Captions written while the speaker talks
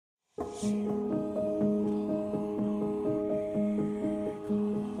Hello,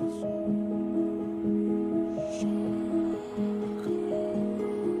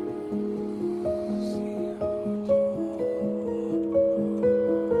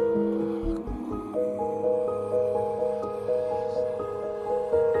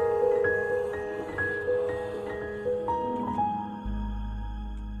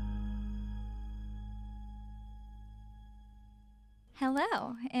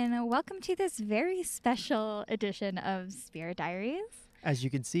 and welcome to this very special edition of Spirit Diaries. As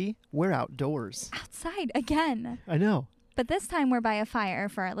you can see, we're outdoors. Outside again. I know. But this time we're by a fire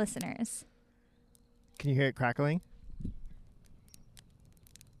for our listeners. Can you hear it crackling?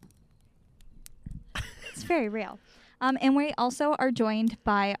 It's very real. And we also are joined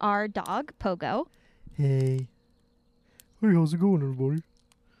by our dog, Pogo. Hey. Hey, how's it going, everybody?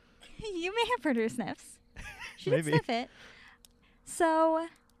 You may have heard her sniffs. She did Maybe. sniff it. So,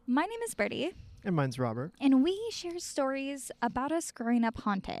 my name is Birdie. And mine's Robert. And we share stories about us growing up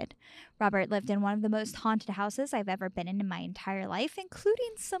haunted. Robert lived in one of the most haunted houses I've ever been in my entire life,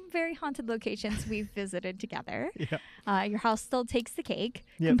 including some very haunted locations we've visited together. Yeah. Your house still takes the cake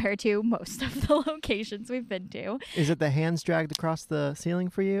Yep. compared to most of the locations we've been to. Is it the hands dragged across the ceiling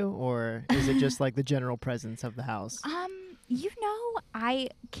for you, or is it just like the general presence of the house? I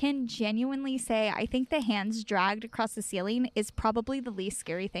can genuinely say I think the hands dragged across the ceiling is probably the least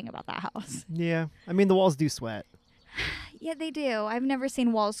scary thing about that house. Yeah. I mean, the walls do sweat. Yeah, they do. I've never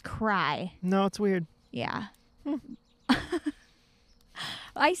seen walls cry. No, it's weird. Yeah.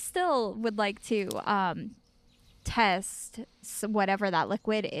 I still would like to test whatever that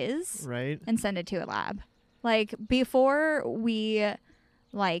liquid is Right? and send it to a lab. Like, before we,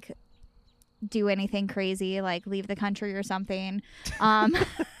 like, do anything crazy, like leave the country or something,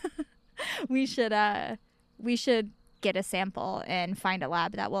 we should get a sample and find a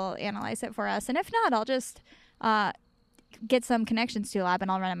lab that will analyze it for us. And if not, I'll just get some connections to a lab and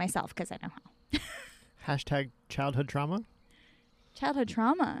I'll run it myself because I know how. Hashtag childhood trauma? Childhood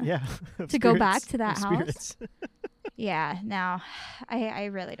trauma. Yeah. To go back to that house? Spirits. Yeah, no, I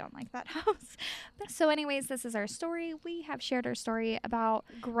really don't like that house. So anyways, this is our story. We have shared our story about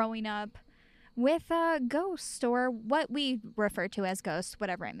growing up with a ghost, or what we refer to as ghosts,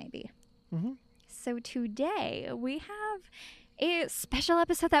 whatever it may be. Mm-hmm. So today we have a special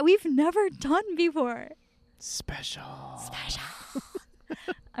episode that we've never done before. Special.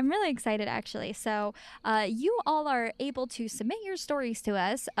 I'm really excited, actually. So you all are able to submit your stories to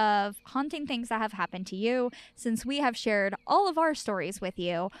us of haunting things that have happened to you, since we have shared all of our stories with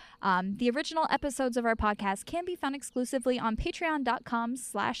you. The original episodes of our podcast can be found exclusively on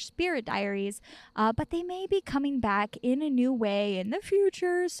patreon.com/spiritdiaries, but they may be coming back in a new way in the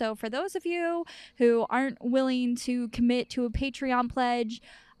future. So for those of you who aren't willing to commit to a Patreon pledge,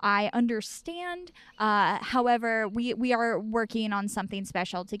 I understand. However, we are working on something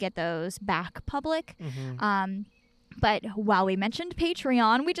special to get those back public. Mm-hmm. But while we mentioned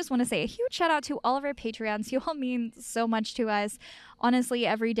Patreon, we just want to say a huge shout out to all of our Patreons. You all mean so much to us. Honestly,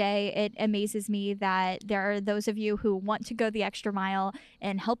 every day it amazes me that there are those of you who want to go the extra mile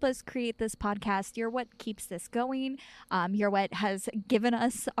and help us create this podcast. You're what keeps this going. You're what has given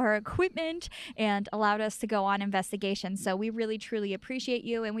us our equipment and allowed us to go on investigations. So we really, truly appreciate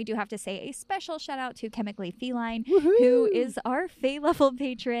you. And we do have to say a special shout out to Chemically Feline, who is our Fae level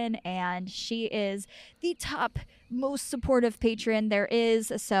patron. And she is the top, most supportive patron there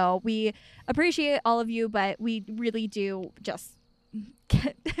is. So we appreciate all of you, but we really do just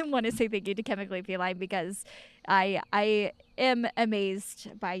want to say thank you to Chemically Feline, because I am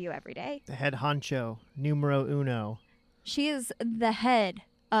amazed by you every day. The head honcho, numero uno. She is the head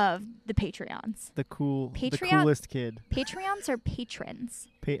of the Patreons. The coolest kid. Patreons or patrons?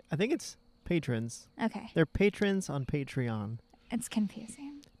 I think it's patrons. Okay. They're patrons on Patreon. It's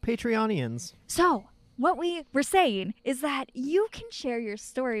confusing. Patreonians. So, what we were saying is that you can share your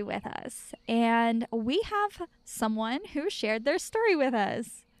story with us. And we have someone who shared their story with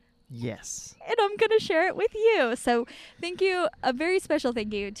us. Yes. And I'm going to share it with you. So thank you. A very special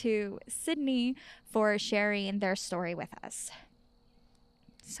thank you to Sydney for sharing their story with us.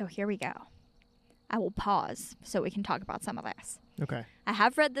 So here we go. I will pause so we can talk about some of this. Okay. I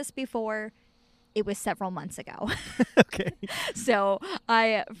have read this before. It was several months ago. Okay. So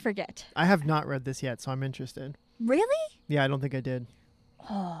I forget. I have not read this yet, so I'm interested. Really? Yeah, I don't think I did.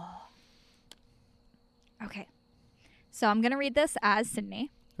 Oh. Okay. So I'm going to read this as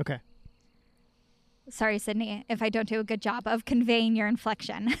Sydney. Okay. Sorry, Sydney, if I don't do a good job of conveying your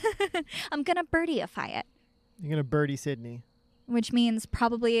inflection. I'm going to birdieify it. You're going to birdie Sydney. Which means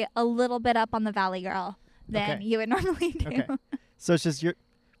probably a little bit up on the Valley Girl than Okay. you would normally do. Okay. So it's just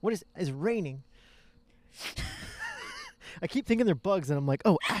What is raining? I keep thinking they're bugs, and I'm like,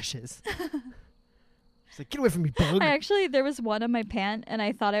 oh, ashes. It's like, get away from me, bug. There was one on my pant, and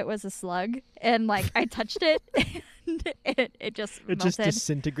I thought it was a slug, and like I touched it, and it just melted. Just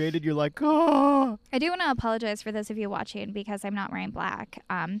disintegrated. You're like, oh. I do want to apologize for those of you watching because I'm not wearing black.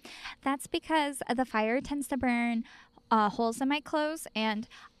 That's because the fire tends to burn holes in my clothes, and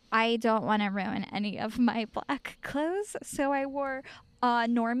I don't want to ruin any of my black clothes, so I wore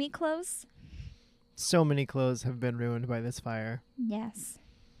normie clothes. So many clothes have been ruined by this fire. Yes.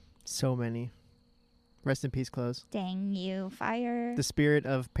 So many. Rest in peace, clothes. Dang you, fire. The spirit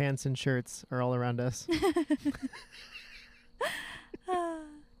of pants and shirts are all around us. It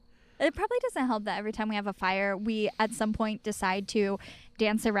probably doesn't help that every time we have a fire, we at some point decide to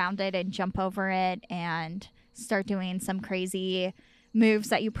dance around it and jump over it and start doing some crazy moves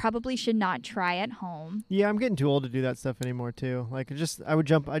that you probably should not try at home. Yeah, I'm getting too old to do that stuff anymore too. Like I'd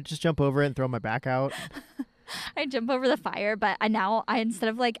just jump over it and throw my back out. I jump over the fire, but now instead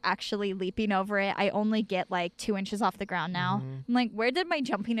of like actually leaping over it, I only get like 2 inches off the ground now. Mm-hmm. I'm like, where did my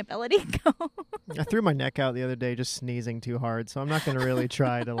jumping ability go? I threw my neck out the other day just sneezing too hard, so I'm not going to really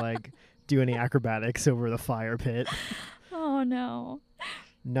try to like do any acrobatics over the fire pit. Oh no.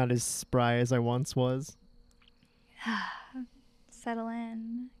 Not as spry as I once was. Settle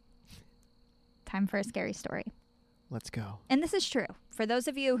in. Time for a scary story. Let's go. And this is true. For those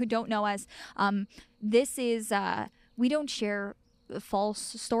of you who don't know us, this is, we don't share false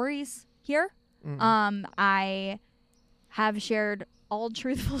stories here. Mm-mm. I have shared all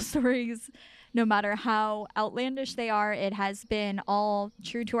truthful stories, no matter how outlandish they are. It has been all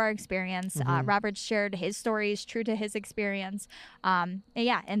true to our experience. Mm-hmm. Robert shared his stories true to his experience. And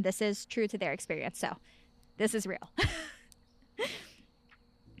this is true to their experience. So this is real.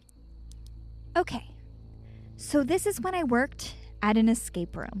 Okay. So this is when I worked at an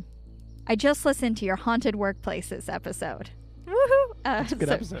escape room. I just listened to your Haunted Workplaces episode. Woohoo! That's a good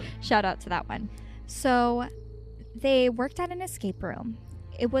episode. Shout out to that one. So they worked at an escape room.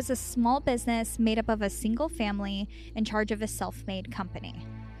 It was a small business made up of a single family in charge of a self-made company.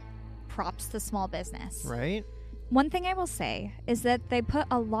 Props to small business. Right? One thing I will say is that they put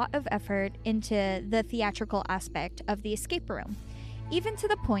a lot of effort into the theatrical aspect of the escape room, even to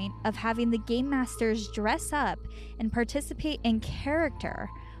the point of having the game masters dress up and participate in character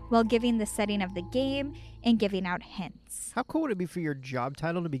while giving the setting of the game and giving out hints. How cool would it be for your job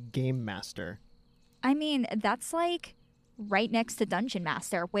title to be Game Master? I mean, that's like right next to Dungeon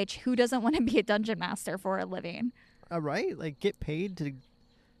Master, which who doesn't want to be a Dungeon Master for a living? Right? Like get paid to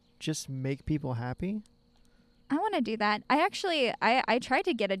just make people happy? I want to do that. I tried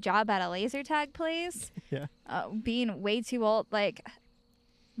to get a job at a laser tag place. Yeah. Being way too old, like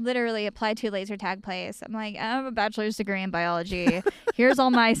literally applied to a laser tag place. I'm like, I have a bachelor's degree in biology. Here's all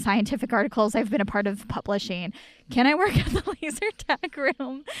my scientific articles I've been a part of publishing. Can I work at the laser tag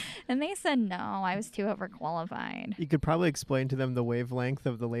room? And they said no, I was too overqualified. You could probably explain to them the wavelength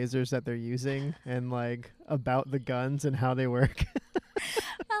of the lasers that they're using and like about the guns and how they work.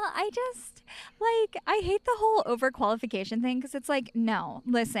 Well, I hate the whole overqualification thing because it's like, no,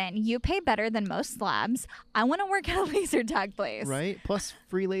 listen, you pay better than most labs. I want to work at a laser tag place. Right? Plus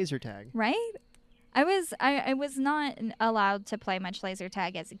free laser tag. Right? I was not allowed to play much laser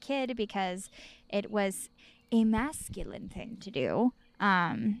tag as a kid because it was a masculine thing to do.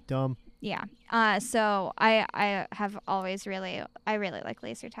 Dumb. Yeah. So I have always really like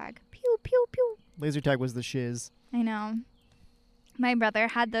laser tag. Pew pew pew. Laser tag was the shiz. I know. My brother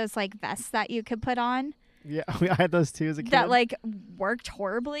had those like vests that you could put on. Yeah, I had those too as a kid. That like worked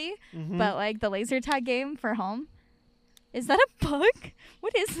horribly, Mhm. but like the laser tag game for home. Is that a bug?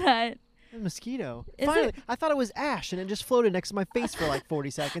 What is that? A mosquito. Is Finally, it? I thought it was ash, and it just floated next to my face for like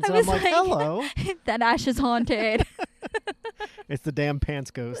 40 seconds, I and I'm was like, like- hello. That ash is haunted. It's the damn pants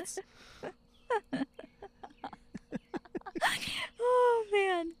ghosts. Oh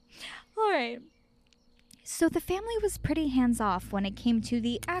man. All right. So the family was pretty hands-off when it came to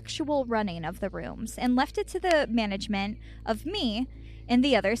the actual running of the rooms and left it to the management of me and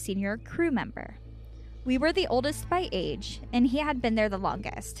the other senior crew member. We were the oldest by age, and he had been there the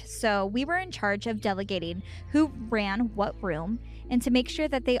longest, so we were in charge of delegating who ran what room and to make sure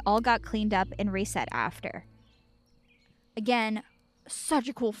that they all got cleaned up and reset after. Again, such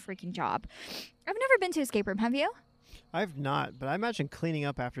a cool freaking job. I've never been to escape room, have you? I've not, but I imagine cleaning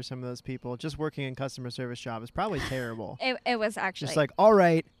up after some of those people, just working in customer service job, is probably terrible. It was actually... Just like, all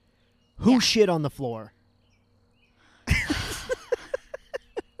right, who Yeah. shit on the floor?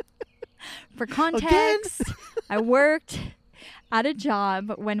 For context, I worked at a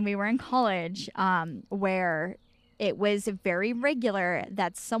job when we were in college where it was very regular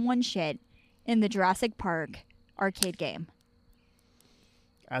that someone shit in the Jurassic Park arcade game.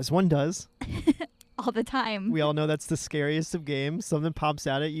 As one does. All the time. We all know that's the scariest of games. Something pops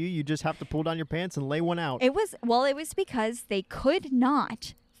out at you. You just have to pull down your pants and lay one out. It was because they could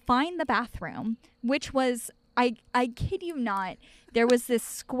not find the bathroom, which was, I kid you not, there was this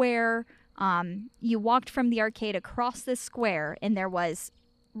square. You walked from the arcade across this square, and there was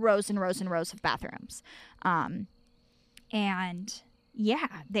rows and rows and rows of bathrooms. And yeah,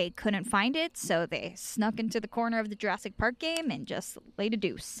 they couldn't find it, so they snuck into the corner of the Jurassic Park game and just laid a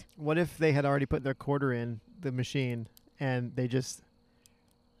deuce. What if they had already put their quarter in the machine and they just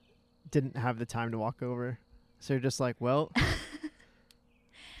didn't have the time to walk over? So you're just like, well,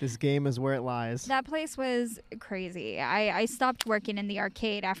 this game is where it lies. That place was crazy. I stopped working in the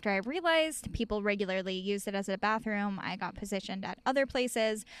arcade after I realized people regularly used it as a bathroom. I got positioned at other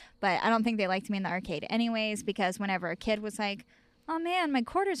places, but I don't think they liked me in the arcade anyways, because whenever a kid was like, oh man, my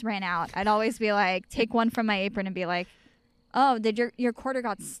quarters ran out, I'd always be like, take one from my apron and be like, oh, did your quarter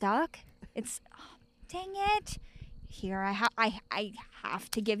got stuck? Dang it. Here, I have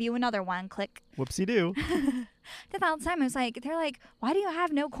to give you another one. Click. Whoopsie-doo. The whole time they're like, why do you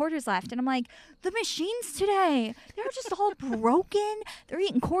have no quarters left? And I'm like, the machines today, they're just all broken. They're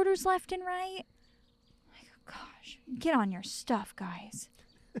eating quarters left and right. Like, gosh, get on your stuff, guys.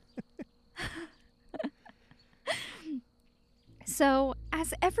 So,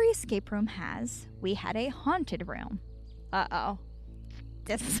 as every escape room has, we had a haunted room. Uh-oh.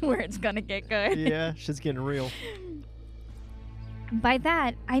 This is where it's gonna get good. Yeah, shit's getting real. By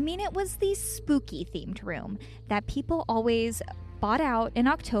that, I mean it was the spooky themed room that people always bought out in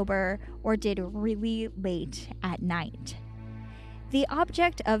October or did really late at night. The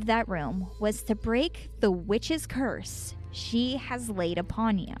object of that room was to break the witch's curse she has laid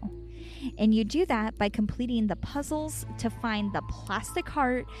upon you. And you do that by completing the puzzles to find the plastic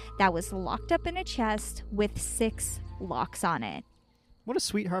heart that was locked up in a chest with 6 locks on it. What a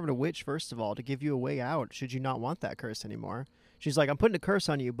sweetheart of a witch, first of all, to give you a way out should you not want that curse anymore. She's like, I'm putting a curse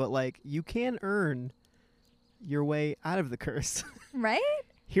on you, but like, you can earn your way out of the curse. Right?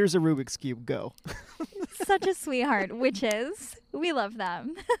 Here's a Rubik's Cube, go. Such a sweetheart. Witches. We love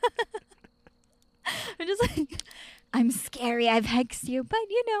them. I'm just like, I'm scary, I've hexed you, but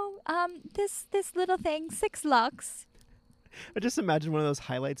this little thing, 6 locks. I just imagine one of those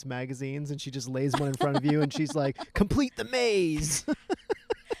highlights magazines and she just lays one in front of you and she's like, complete the maze.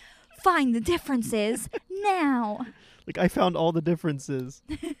 Find the differences now. Like, I found all the differences.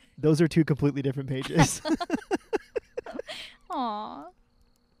 Those are 2 completely different pages. Aww.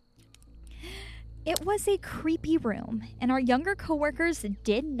 It was a creepy room, and our younger coworkers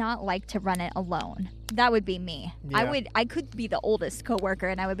did not like to run it alone. That would be me. Yeah. I could be the oldest coworker,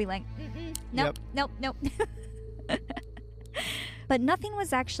 and I would be like, nope, Yep. nope. But nothing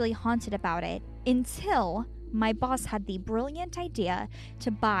was actually haunted about it until my boss had the brilliant idea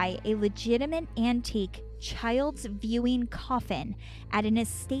to buy a legitimate antique child's viewing coffin at an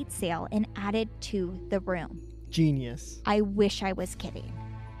estate sale and add it to the room. Genius. I wish I was kidding.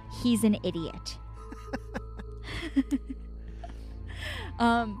 He's an idiot.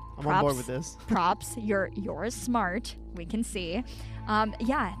 I'm on board with this. Props. You're smart. We can see.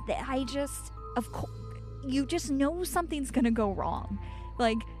 Of course, you just know something's gonna go wrong.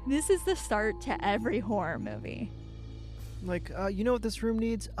 Like, this is the start to every horror movie. Like, you know what this room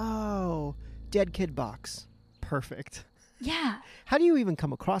needs? Oh, dead kid box. Perfect. Yeah. How do you even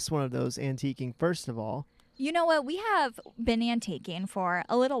come across one of those antiquing, first of all? You know what? We have been antiquing for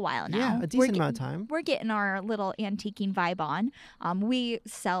a little while now. Yeah, a decent amount of time. We're getting our little antiquing vibe on. We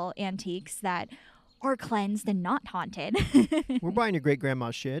sell antiques that are cleansed and not haunted. We're buying your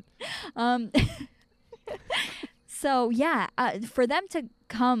great-grandma's shit. So, yeah, for them to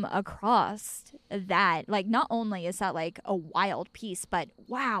come across that, like, not only is that, like, a wild piece, but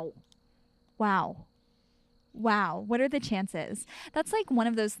wow, what are the chances? That's like one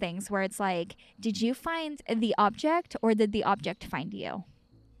of those things where it's like, did you find the object or did the object find you?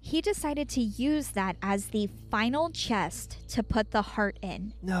 He decided to use that as the final chest to put the heart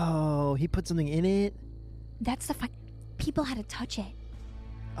in. No, he put something in it? That's people had to touch it.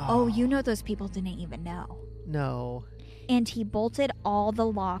 Oh, you know those people didn't even know. No. And he bolted all the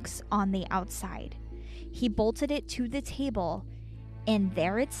locks on the outside. He bolted it to the table, and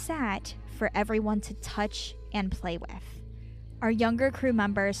there it sat for everyone to touch and play with. Our younger crew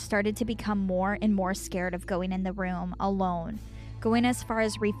members started to become more and more scared of going in the room alone, going as far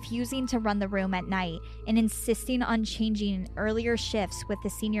as refusing to run the room at night and insisting on changing earlier shifts with the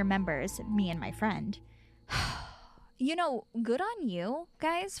senior members, me and my friend. You know, good on you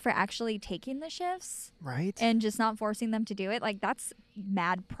guys for actually taking the shifts Right? and just not forcing them to do it. Like, that's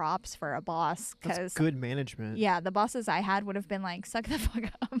mad props for a boss. That's Because, good management. yeah, the bosses I had would have been like, suck the fuck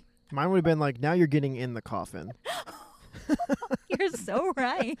up. Mine would have been like, now you're getting in the coffin. You're so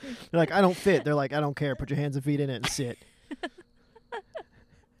right. They're like, I don't fit. They're like, I don't care. Put your hands and feet in it and sit.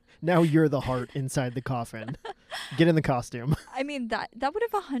 Now you're the heart inside the coffin. Get in the costume. I mean, that would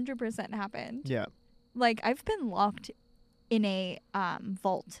have 100% happened. Yeah. Like, I've been locked in a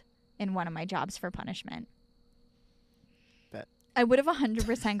vault in one of my jobs for punishment. Bet. I would have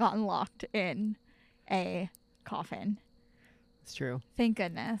 100% gotten locked in a coffin. It's true. Thank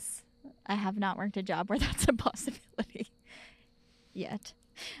goodness. I have not worked a job where that's a possibility yet.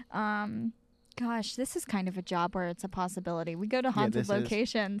 Gosh, this is kind of a job where it's a possibility. We go to haunted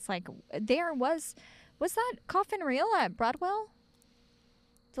locations. Like, was that coffin real at Broadwell?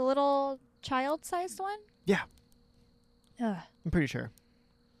 The little child-sized one? Yeah. Ugh. I'm pretty sure.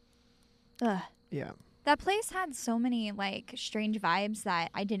 Ugh. Yeah. That place had so many, like, strange vibes that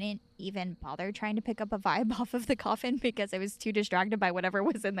I didn't even bother trying to pick up a vibe off of the coffin because I was too distracted by whatever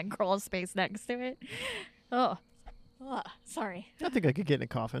was in the crawl space next to it. Oh. Ugh. Sorry. I think I could get in a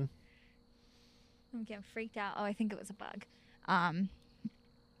coffin. I'm getting freaked out. Oh, I think it was a bug.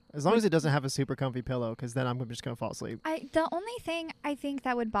 As long as it doesn't have a super comfy pillow, because then I'm just going to fall asleep. The only thing I think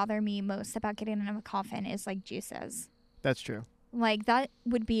that would bother me most about getting in a coffin is, like, juices. That's true. Like, that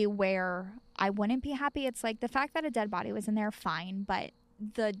would be where I wouldn't be happy. It's like the fact that a dead body was in there, fine, but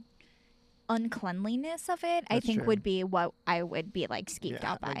the uncleanliness of it, I think, true. would be what I would be, like, skeeved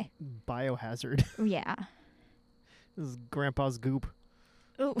out by. Like biohazard. Yeah. This is grandpa's goop.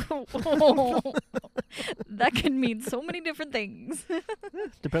 That can mean so many different things.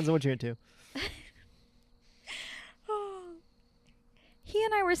 Depends on what you're into. He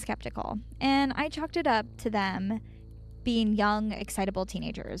and I were skeptical, and I chalked it up to them being young, excitable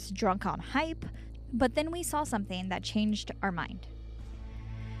teenagers, drunk on hype, but then we saw something that changed our mind.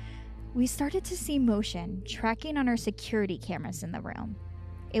 We started to see motion tracking on our security cameras in the room.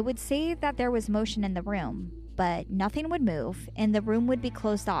 It would say that there was motion in the room, but nothing would move, and the room would be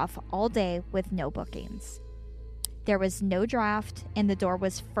closed off all day with no bookings. There was no draft, and the door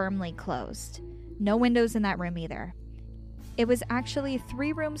was firmly closed. No windows in that room either. It was actually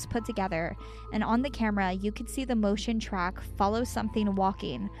 3 rooms put together, and on the camera, you could see the motion track follow something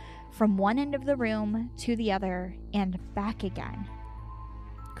walking from one end of the room to the other and back again.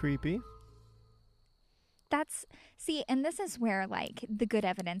 Creepy. And this is where, like, the good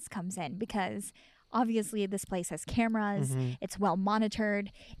evidence comes in, because obviously this place has cameras, it's well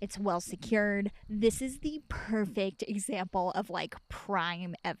monitored, it's well secured. This is the perfect example of, like,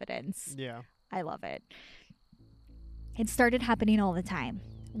 prime evidence. Yeah. I love it. It started happening all the time.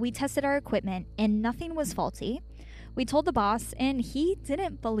 We tested our equipment and nothing was faulty. We told the boss and he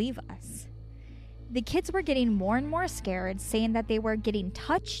didn't believe us. The kids were getting more and more scared, saying that they were getting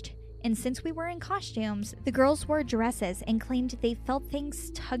touched. And since we were in costumes, the girls wore dresses and claimed they felt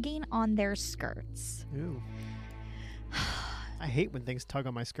things tugging on their skirts. Ooh. I hate when things tug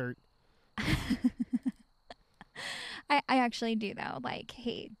on my skirt. I actually do, though. Like,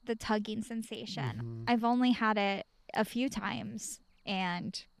 hate the tugging sensation. I've only had it a few times,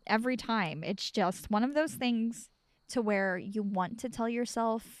 and every time it's just one of those things to where you want to tell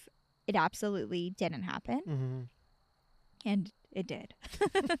yourself it absolutely didn't happen. And it did.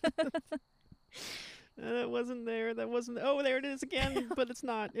 That wasn't there. That wasn't. Oh, there it is again. But it's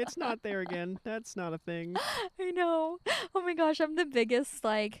not. It's not there again. That's not a thing. I know. Oh my gosh, I'm the biggest,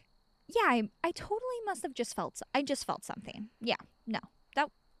 like, yeah, I totally must have just felt, I just felt something. Yeah, no,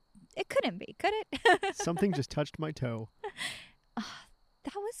 it couldn't be, could it? Something just touched my toe.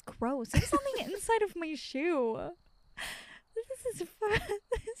 That was gross. It was on the inside of my shoe. This is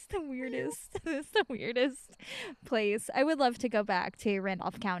the weirdest. This is the weirdest place. I would love to go back to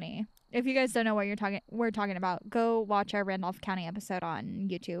Randolph County. If you guys don't know what we're talking about, go watch our Randolph County episode on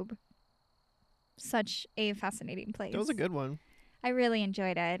YouTube. Such a fascinating place. That was a good one. I really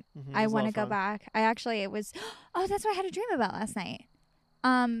enjoyed it. I want to go back. It was, oh, that's what I had a dream about last night.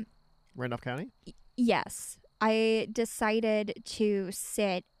 Randolph County? Yes. I decided to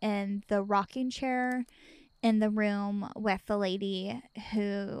sit in the rocking chair in the room with the lady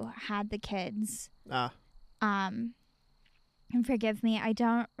who had the kids. And forgive me, I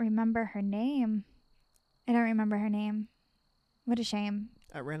don't remember her name. What a shame.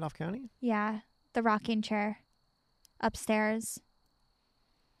 At Randolph County? Yeah. The rocking chair upstairs.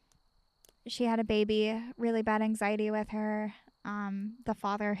 She had a baby, really bad anxiety with her. The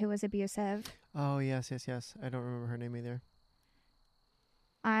father who was abusive. Oh, yes. I don't remember her name either.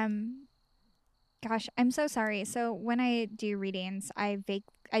 Gosh, I'm so sorry. So when I do readings, I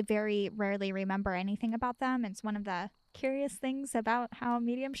very rarely remember anything about them. It's one of the curious things about how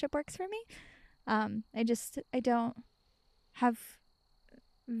mediumship works for me. I don't have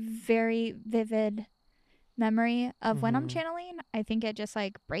very vivid memory of when I'm channeling. I think it just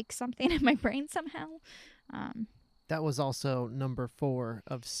like breaks something in my brain somehow. That was also number 4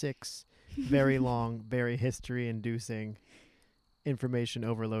 of 6 very long, very history-inducing information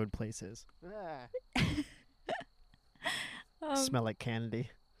overload places. Smell like candy.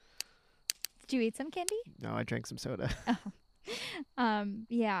 Did you eat some candy? No, I drank some soda.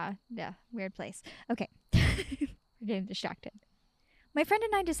 Yeah, weird place. Okay. We're getting distracted. My friend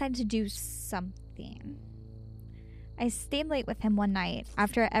and I decided to do something. I stayed late with him one night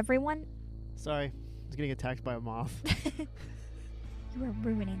after everyone... Sorry, I was getting attacked by a moth. You are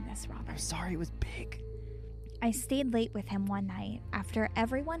ruining this, Robert. I'm sorry, it was big. I stayed late with him one night after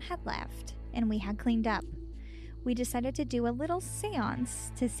everyone had left and we had cleaned up. We decided to do a little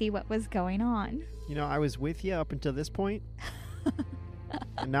seance to see what was going on. You know, I was with you up until this point.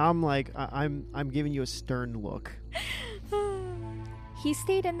 And now I'm like, I'm giving you a stern look. He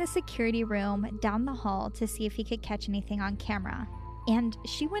stayed in the security room down the hall to see if he could catch anything on camera. And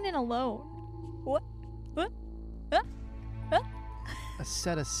she went in alone. What? A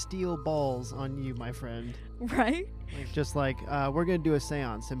set of steel balls on you, my friend. Right? Like, just like, we're going to do a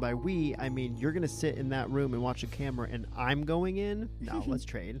seance. And by we, I mean you're going to sit in that room and watch a camera and I'm going in? No, let's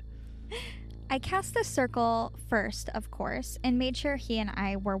trade. I cast a circle first, of course, and made sure he and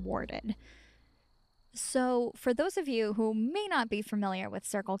I were warded. So, for those of you who may not be familiar with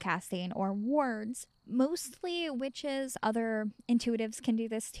circle casting or wards, mostly witches, other intuitives can do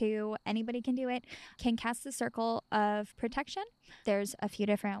this too. Anybody can do it. Can cast a circle of protection. There's a few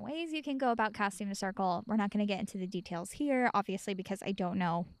different ways you can go about casting a circle. We're not going to get into the details here, obviously, because I don't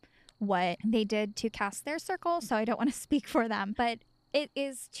know what they did to cast their circle, so I don't want to speak for them. But it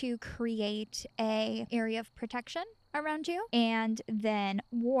is to create an area of protection around you. And then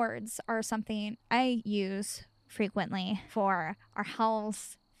wards are something I use frequently for our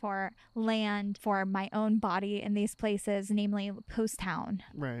house, for land, for my own body in these places, namely Post Town.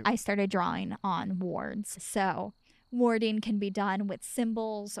 Right. I started drawing on wards. So warding can be done with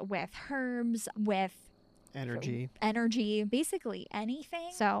symbols, with herbs, with energy, basically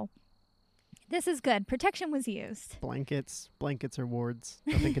anything. So this is good. Protection was used. Blankets are wards.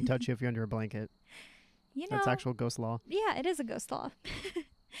 Nothing can touch you if you're under a blanket. You know, that's actual ghost law. Yeah, it is a ghost law.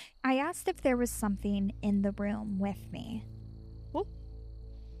 I asked if there was something in the room with me. Oh.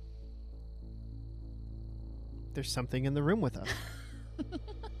 There's something in the room with us.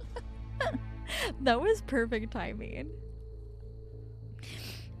 That was perfect timing.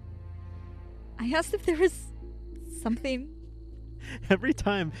 I asked if there was something. Every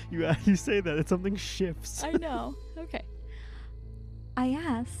time you say that, something shifts. I know. Okay. I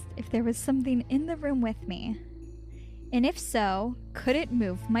asked if there was something in the room with me, and if so, could it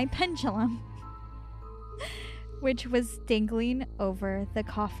move my pendulum, which was dangling over the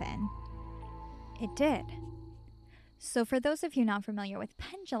coffin. It did. So for those of you not familiar with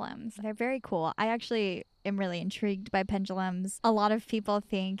pendulums, they're very cool. I actually am really intrigued by pendulums. A lot of people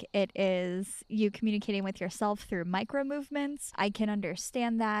think it is you communicating with yourself through micro movements. I can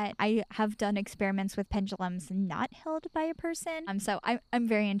understand that. I have done experiments with pendulums not held by a person. So I'm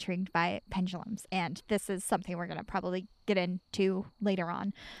very intrigued by pendulums. And this is something we're going to probably get into later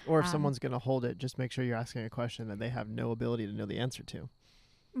on. Or if someone's going to hold it, just make sure you're asking a question that they have no ability to know the answer to.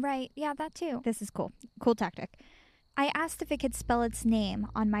 Right. Yeah, that too. This is cool. Cool tactic. I asked if it could spell its name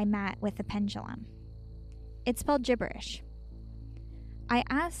on my mat with the pendulum. It spelled gibberish. I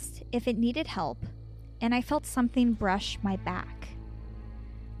asked if it needed help, and I felt something brush my back.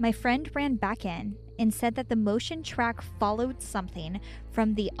 My friend ran back in and said that the motion track followed something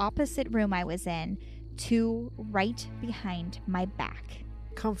from the opposite room I was in to right behind my back.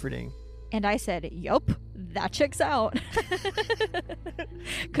 Comforting. And I said, yup, that checks out.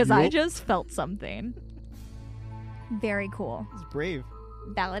 Because I just felt something. Very cool. It's brave.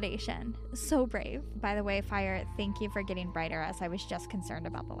 Validation. So brave. By the way, Fire, thank you for getting brighter as I was just concerned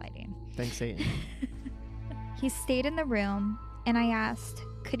about the lighting. Thanks, Satan. He stayed in the room and I asked,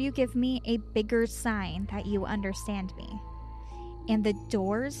 could you give me a bigger sign that you understand me? And the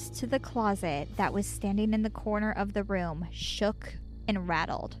doors to the closet that was standing in the corner of the room shook and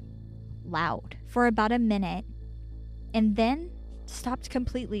rattled loud for about a minute and then stopped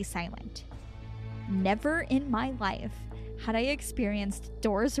completely silent. Never in my life had I experienced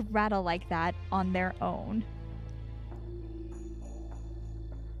doors rattle like that on their own.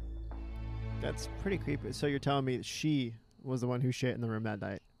 That's pretty creepy. So you're telling me she was the one who shit in the room that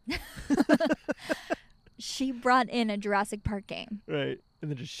night? She brought in a Jurassic Park game. Right.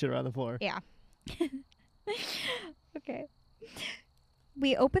 And then just shit around the floor. Yeah. Okay.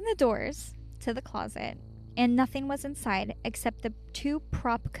 We opened the doors to the closet, and nothing was inside except the 2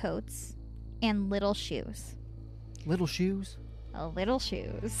 prop coats and little shoes. Little shoes? Little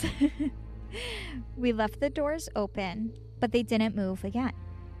shoes. We left the doors open, but they didn't move again.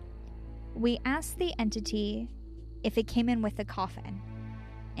 We asked the entity if it came in with a coffin,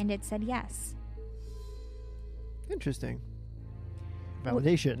 and it said yes. Interesting.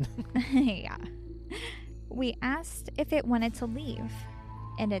 Validation. Yeah. We asked if it wanted to leave,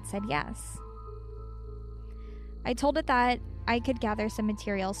 and it said yes. I told it that I could gather some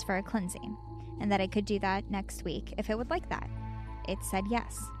materials for a cleansing, and that I could do that next week if it would like that. It said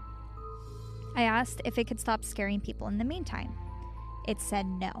yes. I asked if it could stop scaring people in the meantime. It said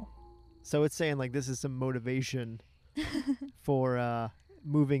no. So it's saying like this is some motivation for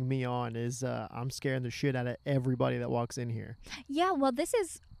moving me on is I'm scaring the shit out of everybody that walks in here. Yeah, well, this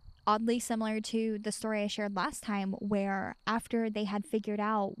is oddly similar to the story I shared last time, where after they had figured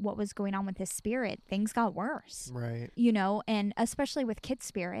out what was going on with his spirit, things got worse. Right. You know, and especially with kid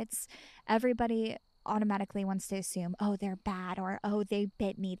spirits, everybody automatically wants to assume, oh, they're bad, or oh, they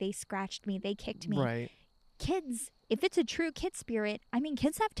bit me, they scratched me, they kicked me. Right. Kids, if it's a true kid spirit, I mean,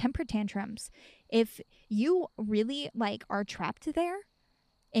 kids have temper tantrums. If you really like are trapped there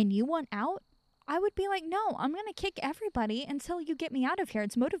and you want out, I would be like, no, I'm going to kick everybody until you get me out of here.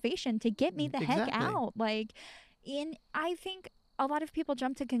 It's motivation to get me the heck out. Like, I think a lot of people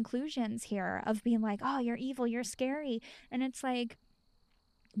jump to conclusions here of being like, oh, you're evil, you're scary. And it's like,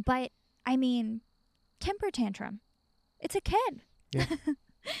 but I mean, temper tantrum. It's a kid. Yeah.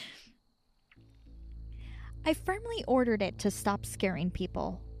 I firmly ordered it to stop scaring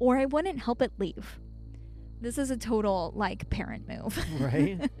people, or I wouldn't help it leave. This is a total, like, parent move.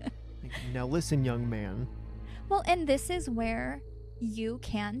 Right? Like, now listen, young man. Well, and this is where you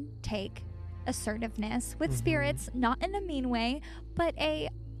can take assertiveness with spirits, not in a mean way, but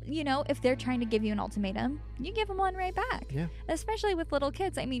if they're trying to give you an ultimatum, you give them one right back. Yeah. Especially with little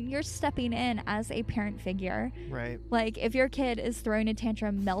kids. I mean, you're stepping in as a parent figure. Right. Like, if your kid is throwing a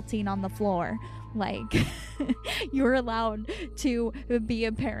tantrum, melting on the floor, like, you're allowed to be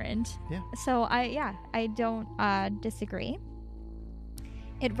a parent. Yeah. So, I don't disagree.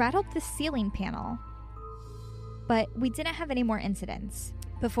 It rattled the ceiling panel, but we didn't have any more incidents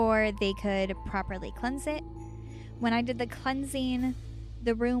before they could properly cleanse it. When I did the cleansing,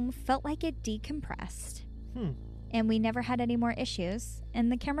 the room felt like it decompressed, and we never had any more issues,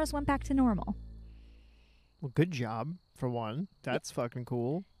 and the cameras went back to normal. Well, good job, for one. That's fucking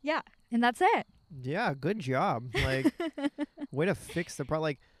cool. Yeah, and that's it. Yeah, good job. Like, way to fix the problem.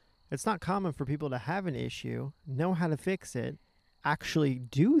 Like, it's not common for people to have an issue, know how to fix it, actually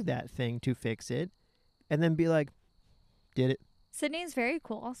do that thing to fix it, and then be like, did it. Sydney is very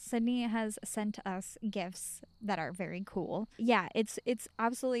cool. Sydney has sent us gifts that are very cool. Yeah, it's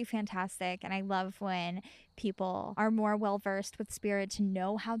absolutely fantastic. And I love when people are more well-versed with spirit to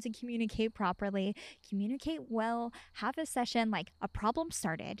know how to communicate properly, communicate well, have a session, like a problem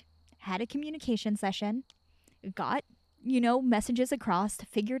started, had a communication session, got, messages across,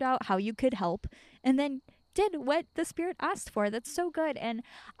 figured out how you could help, and then did what the spirit asked for. That's so good. And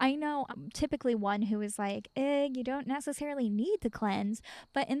I know I'm typically one who is like, you don't necessarily need to cleanse.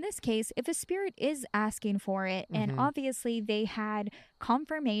 But in this case, if a spirit is asking for it, and obviously they had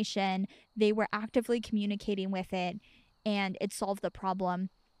confirmation, they were actively communicating with it, and it solved the problem,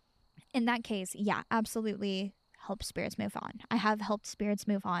 in that case, yeah, absolutely help spirits move on. I have helped spirits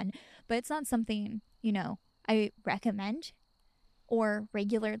move on, but it's not something, I recommend or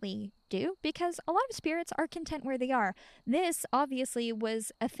regularly do, because a lot of spirits are content where they are. This obviously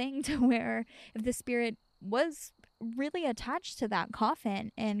was a thing to where if the spirit was really attached to that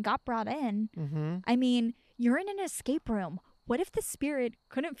coffin and got brought in, I mean, you're in an escape room. What if the spirit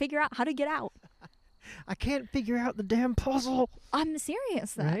couldn't figure out how to get out? I can't figure out the damn puzzle. I'm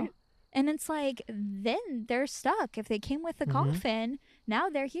serious, though. Right? And it's like, then they're stuck. If they came with the coffin, now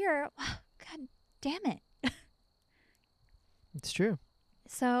they're here. God damn it. It's true.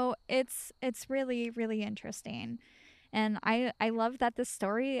 So it's really, really interesting. And I love that the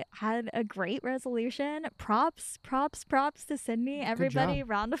story had a great resolution. Props to Sydney. Everybody,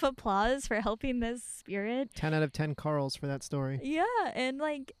 round of applause for helping this spirit. 10 out of 10 Carls for that story. Yeah, and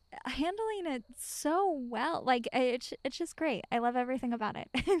like handling it so well. Like it's just great. I love everything about it.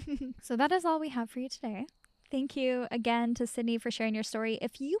 So that is all we have for you today. Thank you again to Sydney for sharing your story.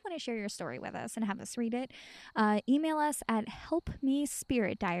 If you want to share your story with us and have us read it, email us at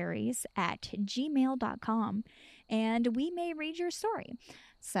helpmespiritdiaries@gmail.com, and we may read your story.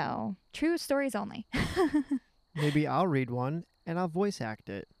 So, true stories only. Maybe I'll read one and I'll voice act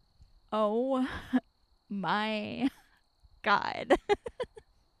it. Oh my God.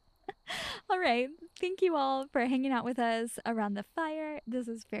 All right. Thank you all for hanging out with us around the fire. This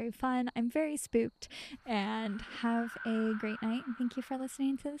is very fun. I'm very spooked. And have a great night. And thank you for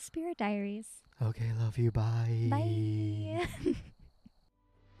listening to the Spirit Diaries. Okay, love you. Bye. Bye.